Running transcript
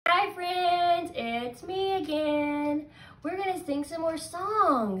it's me again. We're gonna sing some more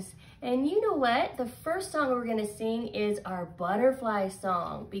songs. And you know what? The first song we're gonna sing is our butterfly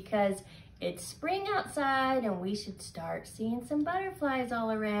song because it's spring outside and we should start seeing some butterflies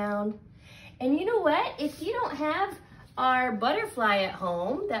all around. And you know what? If you don't have our butterfly at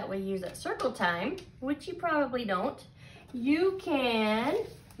home that we use at circle time, which you probably don't, you can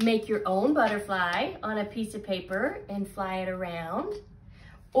make your own butterfly on a piece of paper and fly it around.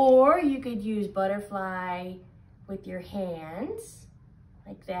 Or you could use butterfly with your hands,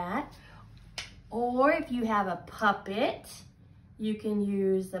 like that. Or if you have a puppet, you can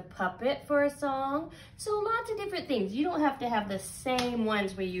use the puppet for a song. So lots of different things. You don't have to have the same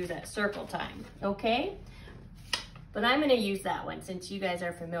ones we use at circle time, okay? But I'm gonna use that one since you guys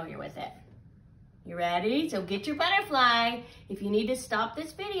are familiar with it. You ready? So get your butterfly. If you need to stop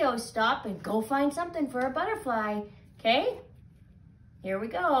this video, stop and go find something for a butterfly, okay? Here we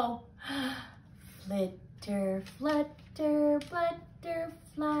go. Flitter, flutter,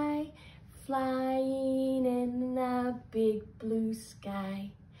 butterfly, flying in the big blue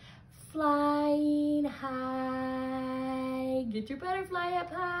sky, flying high. Get your butterfly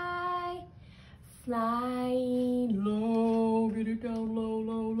up high. Flying low, get it down low,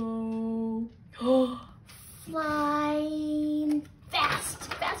 low, low. Flying fast,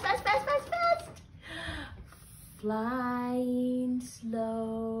 fast, fast, fast, fast, fast. Flying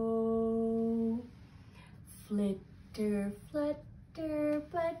slow. Flitter, flutter,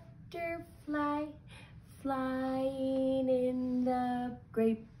 butterfly, flying in the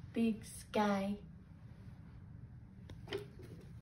great big sky.